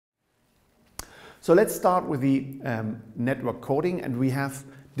So let's start with the network coding, and we have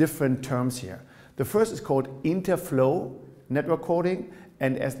different terms here. The first is called interflow network coding,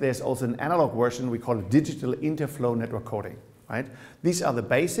 and as there's also an analog version, we call it digital interflow network coding. Right? These are the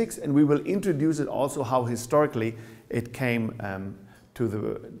basics, and we will introduce it also how historically it came to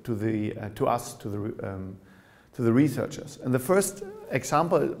the researchers. And the first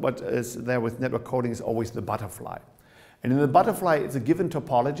example, what is there with network coding, is always the butterfly. And in the butterfly, it's a given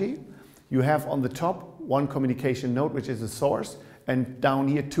topology. You have on the top one communication node, which is the source, and down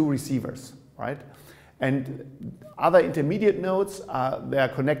here 2 receivers, right? And other intermediate nodes, they are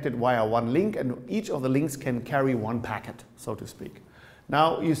connected via one link, and each of the links can carry one packet, so to speak.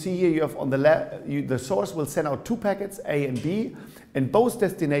 Now you see here you have on the left, the source will send out 2 packets, A and B, and both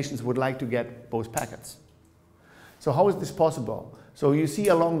destinations would like to get both packets. So how is this possible? So you see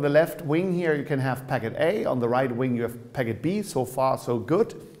along the left wing here you can have packet A, on the right wing you have packet B, so far so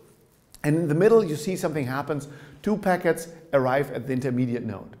good. And in the middle you see something happens, 2 packets arrive at the intermediate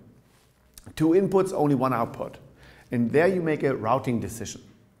node. 2 inputs, only 1 output. And there you make a routing decision.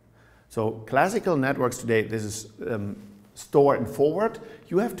 So classical networks today, this is store and forward.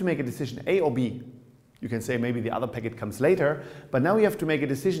 You have to make a decision, A or B. You can say maybe the other packet comes later, but now you have to make a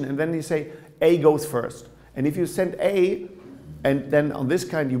decision, and then you say A goes first. And if you send A, and then on this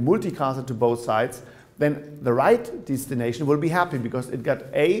kind you multicast it to both sides, then the right destination will be happy because it got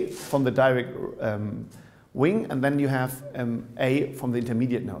A from the direct wing, and then you have A from the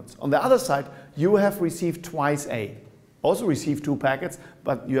intermediate nodes. On the other side, you have received twice A. Also received 2 packets,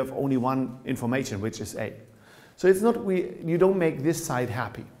 but you have only 1 information, which is A. So it's not, you don't make this side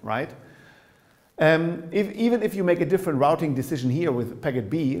happy, right? Even if you make a different routing decision here with packet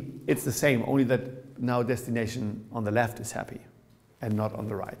B, it's the same, only that now destination on the left is happy and not on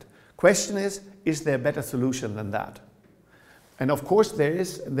the right. Question is there a better solution than that? And of course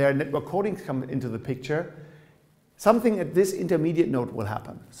there network coding come into the picture. Something at this intermediate node will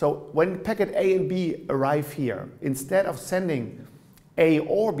happen. So when packet A and B arrive here, instead of sending A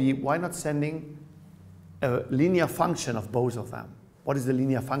or B, why not sending a linear function of both of them? What is the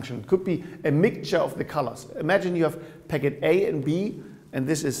linear function? It could be a mixture of the colors. Imagine you have packet A and B, and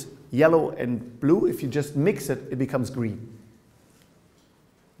this is yellow and blue. If you just mix it, it becomes green.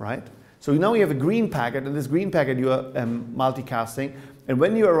 Right? So now you have a green packet, and this green packet you are multicasting, and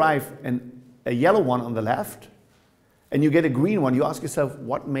when you arrive at a yellow one on the left, and you get a green one, you ask yourself,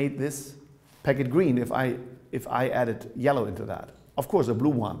 what made this packet green if I added yellow into that? Of course, a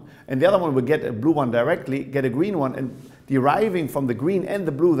blue one. And the other one will get a blue one directly, get a green one, and deriving from the green and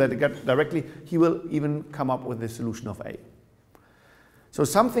the blue that it got directly, he will even come up with the solution of A. So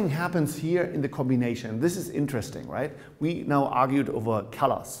something happens here in the combination. This is interesting, right? We now argued over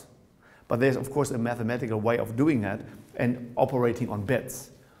colors, but there's of course a mathematical way of doing that and operating on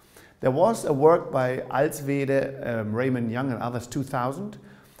bits. There was a work by Alswede, Raymond Young and others, 2000,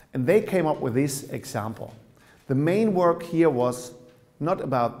 and they came up with this example. The main work here was not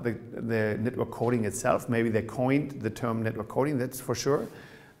about the network coding itself. Maybe they coined the term network coding, that's for sure.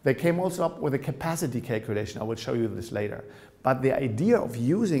 They came also up with a capacity calculation. I will show you this later. But the idea of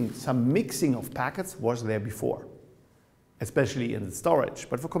using some mixing of packets was there before, especially in the storage,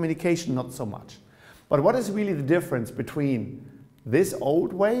 but for communication, not so much. But what is really the difference between this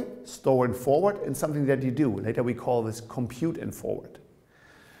old way, store and forward, and something that you do? Later we call this compute and forward.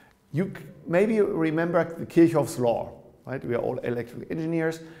 You maybe remember the Kirchhoff's law, right? We are all electrical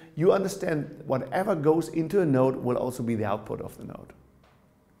engineers. You understand whatever goes into a node will also be the output of the node.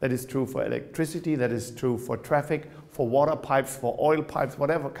 That is true for electricity, that is true for traffic, for water pipes, for oil pipes,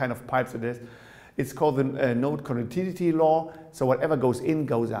 whatever kind of pipes it is. It's called the node connectivity law, so whatever goes in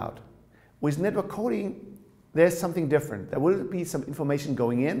goes out. With network coding, there's something different. There will be some information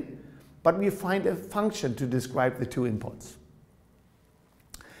going in, but we find a function to describe the 2 inputs.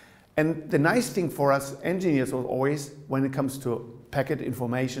 And the nice thing for us engineers was always, when it comes to packet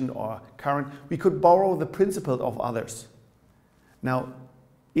information or current, we could borrow the principle of others. Now,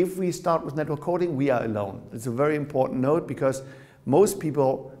 if we start with network coding, we are alone. It's a very important note because most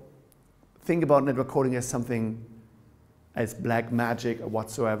people think about network coding as something as black magic or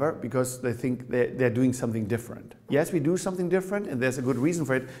whatsoever, because they think they're doing something different. Yes, we do something different, and there's a good reason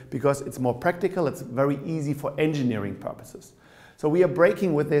for it, because it's more practical, it's very easy for engineering purposes. So we are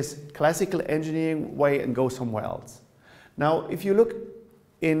breaking with this classical engineering way and go somewhere else. Now, if you look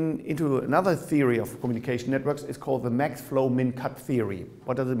into another theory of communication networks, it's called the max flow min cut theory.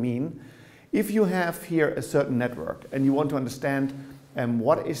 What does it mean? If you have here a certain network and you want to understand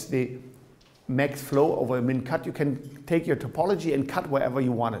what is the max flow over a min cut, you can take your topology and cut wherever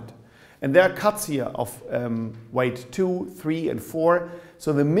you want it. And there are cuts here of weight 2, 3, and 4.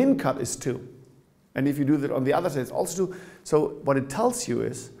 So the min cut is 2. And if you do that on the other side, it's also true. So what it tells you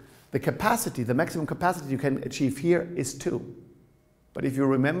is the capacity, the maximum capacity you can achieve here is 2. But if you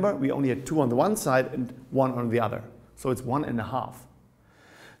remember, we only had 2 on the one side and 1 on the other. So it's 1.5.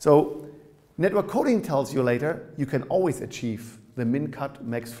 So network coding tells you later you can always achieve the min-cut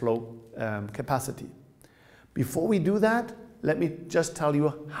max flow capacity. Before we do that, let me just tell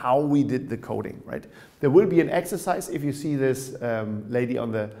you how we did the coding, right? There will be an exercise. If you see this lady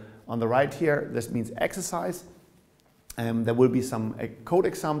on the right here, this means exercise. There will be some code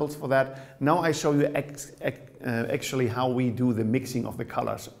examples for that. Now I show you actually how we do the mixing of the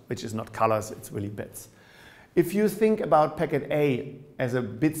colors, which is not colors, it's really bits. If you think about packet A as a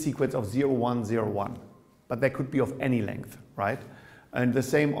bit sequence of 0, 1, 0, 1, but that could be of any length, right? And the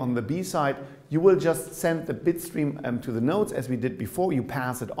same on the B side, you will just send the bit stream to the nodes as we did before. You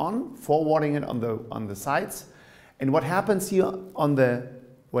pass it on, forwarding it on the sides. And what happens here on the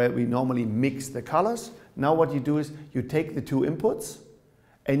where we normally mix the colors, now what you do is you take the 2 inputs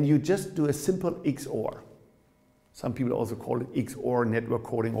and you just do a simple XOR. Some people also call it XOR, network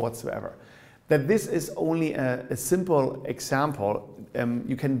coding, or whatsoever. That this is only a simple example.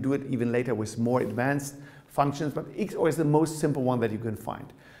 You can do it even later with more advanced functions, but XOR is the most simple one that you can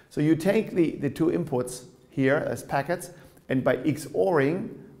find. So you take the 2 inputs here as packets, and by XORing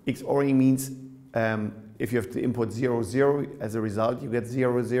means if you have the input 0, 0, as a result you get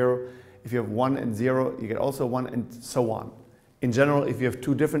 0, 0. If you have 1 and 0, you get also 1, and so on. In general, if you have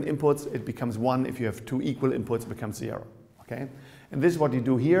 2 different inputs, it becomes 1. If you have 2 equal inputs, it becomes 0. Okay? And this is what you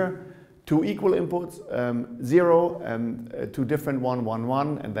do here. 2 equal inputs, 0, 2 different 1, 1,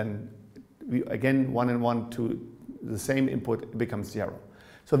 1, and then again 1 and 1 to the same input, it becomes 0.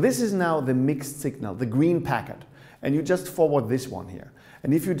 So this is now the mixed signal, the green packet. And you just forward this one here.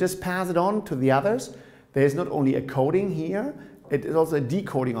 And if you just pass it on to the others, there's not only a coding here, it is also a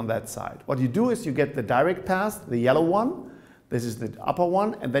decoding on that side. What you do is you get the direct pass, the yellow one, this is the upper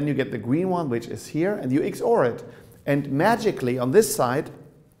one, and then you get the green one, which is here, and you XOR it. And magically on this side,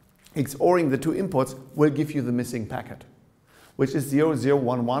 XORing the 2 inputs will give you the missing packet, which is 0, 0,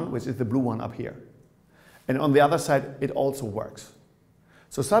 1, 1, which is the blue one up here. And on the other side, it also works.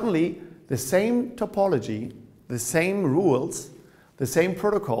 So suddenly, the same topology, the same rules, the same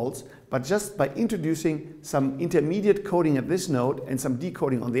protocols, but just by introducing some intermediate coding at this node and some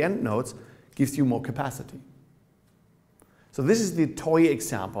decoding on the end nodes, gives you more capacity. So this is the toy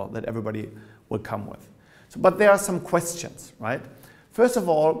example that everybody will come with. So, but there are some questions, right? First of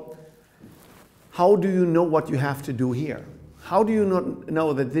all, how do you know what you have to do here? How do you not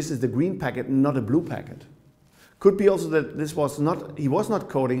know that this is the green packet and not a blue packet? Could be also that this was not, he was not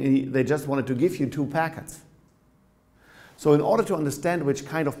coding, and they just wanted to give you 2 packets. So in order to understand which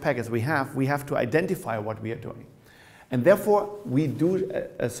kind of packets we have to identify what we are doing. And therefore, we do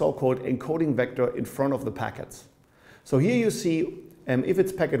a so-called encoding vector in front of the packets. So here you see, if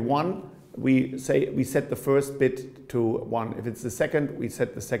it's packet 1, we set the first bit to 1. If it's the second, we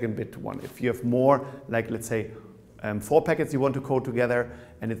set the second bit to 1. If you have more, like let's say 4 packets you want to code together,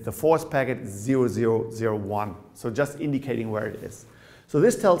 and it's the 4th packet, it's 0, 0, 0, 1. So just indicating where it is. So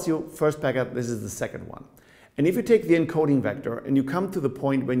this tells you first packet, this is the second one. And if you take the encoding vector and you come to the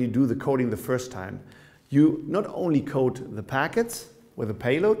point when you do the coding the first time, you not only code the packets with a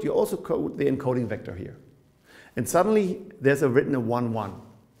payload, you also code the encoding vector here. And suddenly there's written a 1, 1.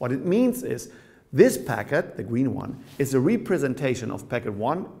 What it means is this packet, the green one, is a representation of packet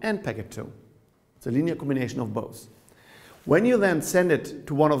 1 and packet 2. It's a linear combination of both. When you then send it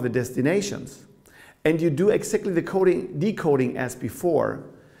to one of the destinations and you do exactly the decoding as before,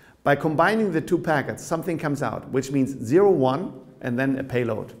 by combining the 2 packets, something comes out, which means 0, 1, and then a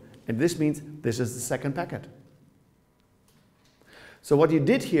payload. And this means this is the second packet. So what you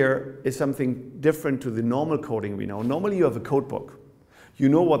did here is something different to the normal coding we know. Normally you have a code book. You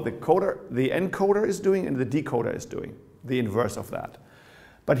know what the encoder is doing and the decoder is doing, the inverse of that.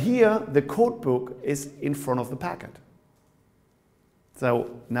 But here, the code book is in front of the packet. So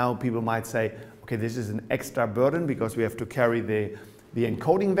now people might say, okay, this is an extra burden because we have to carry the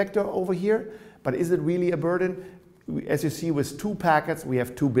encoding vector over here, but is it really a burden? As you see, with 2 packets, we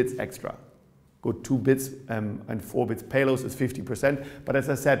have 2 bits extra. Good, 2 bits and 4 bits payloads is 50%, but as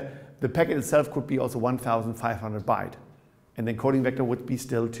I said, the packet itself could be also 1,500 byte, and the encoding vector would be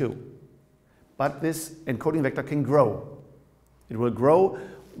still 2. But this encoding vector can grow. It will grow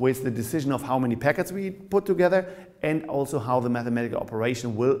with the decision of how many packets we put together and also how the mathematical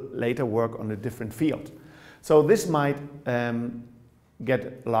operation will later work on a different field. So this might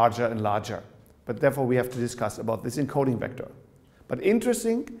get larger and larger, but therefore we have to discuss about this encoding vector. But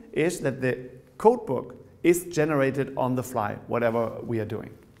interesting is that the code book is generated on the fly, whatever we are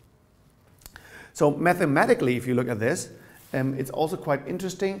doing. So mathematically, if you look at this, it's also quite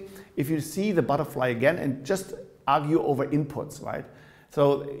interesting if you see the butterfly again and just argue over inputs, right?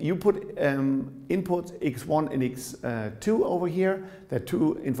 So you put inputs x1 and x2 over here. They're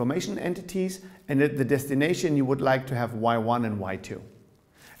two information entities, and at the destination you would like to have y1 and y2.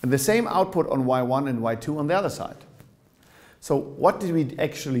 And the same output on y1 and y2 on the other side. So what did we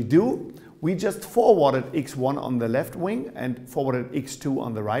actually do? We just forwarded x1 on the left wing and forwarded x2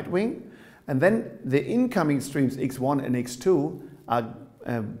 on the right wing. And then the incoming streams x1 and x2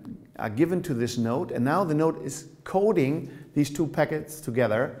 are given to this node. And now the node is coding these two packets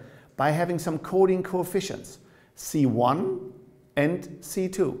together by having some coding coefficients, C1 and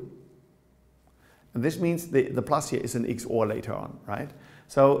C2. And this means the plus here is an XOR later on, right?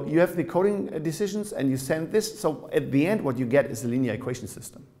 So you have the coding decisions and you send this. So at the end, what you get is a linear equation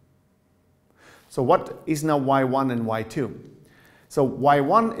system. So what is now y1 and y2? So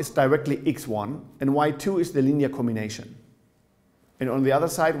y1 is directly x1 and y2 is the linear combination. And on the other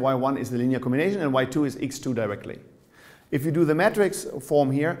side, y1 is the linear combination and y2 is x2 directly. If you do the matrix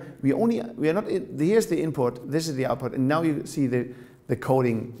form here, here's the input, this is the output, and now you see the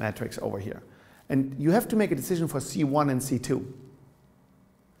coding matrix over here. And you have to make a decision for C1 and C2.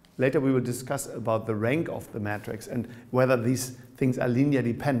 Later we will discuss about the rank of the matrix and whether these things are linear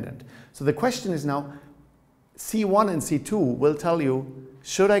dependent. So the question is now, C1 and C2 will tell you,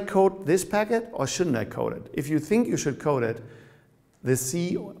 should I code this packet or shouldn't I code it? If you think you should code it, the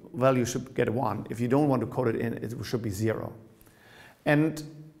C value should get 1. If you don't want to code it in, it should be 0. And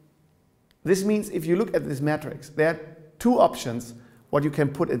this means if you look at this matrix, there are two options what you can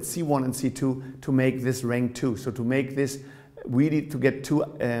put at C1 and C2 to make this rank 2. So to make this really to get two,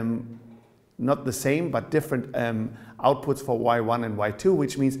 not the same, but different outputs for Y1 and Y2,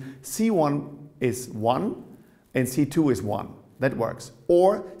 which means C1 is 1 and C2 is 1. That works.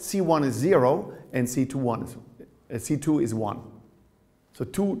 Or C1 is 0 and C2 is 1. So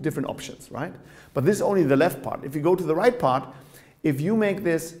two different options, right? But this is only the left part. If you go to the right part, if you make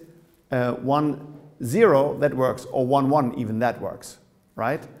this 1, 0, that works, or 1, 1, even that works,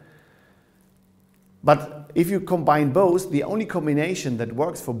 right? But if you combine both, the only combination that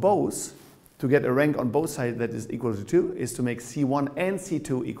works for both to get a rank on both sides that is equal to 2 is to make C1 and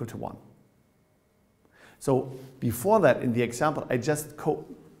C2 equal to 1. So before that, in the example, I just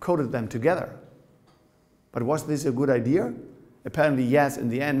coded them together. But was this a good idea? Apparently yes, in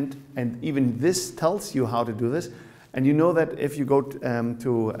the end, and even this tells you how to do this. And you know that if you go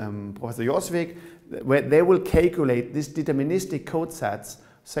to Professor Josvik, where they will calculate these deterministic code sets,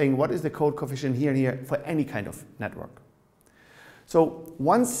 saying what is the code coefficient here and here for any kind of network. So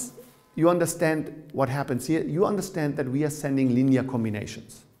once you understand what happens here, you understand that we are sending linear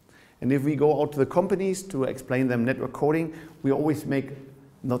combinations. And if we go out to the companies to explain them network coding, we always make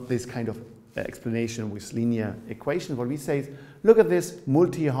not this kind of explanation with linear equations. What we say is, look at this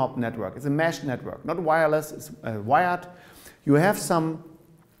multi-hop network. It's a mesh network, not wireless, it's wired. You have some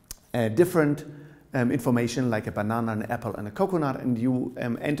different information like a banana, an apple, and a coconut, and you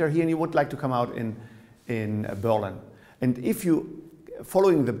enter here and you would like to come out in Berlin. And if you,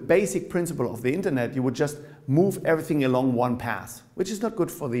 following the basic principle of the internet, you would just move everything along one path, which is not good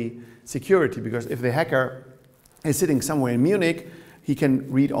for the security, because if the hacker is sitting somewhere in Munich, he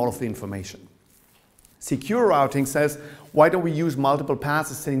can read all of the information. Secure routing says, why don't we use multiple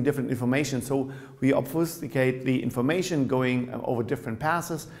paths sending different information? So we obfuscate the information going over different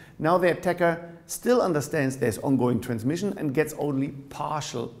paths. Now the attacker still understands there's ongoing transmission and gets only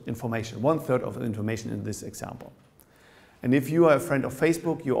partial information, 1/3 of the information in this example. And if you are a friend of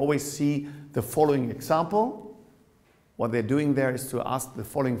Facebook, you always see the following example. What they're doing there is to ask the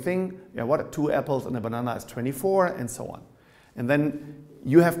following thing, yeah, what are 2 apples and a banana is 24, and so on. And then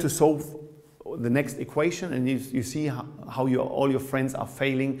you have to solve the next equation, and you see how all your friends are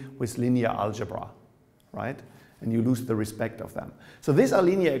failing with linear algebra, right? And you lose the respect of them. So these are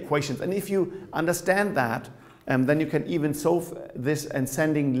linear equations, and if you understand that, then you can even solve this and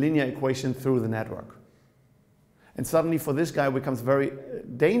sending linear equations through the network. And suddenly for this guy it becomes very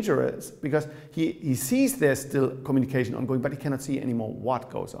dangerous, because he sees there's still communication ongoing, but he cannot see anymore what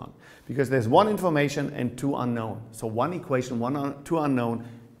goes on. Because there's 1 information and 2 unknown. So 1 equation, 2 unknown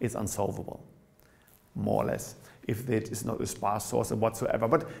is unsolvable, more or less, if it is not a sparse source whatsoever.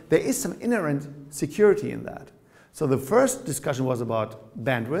 But there is some inherent security in that. So the first discussion was about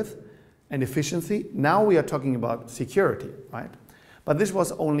bandwidth and efficiency. Now we are talking about security, right? But this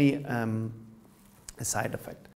was only a side effect.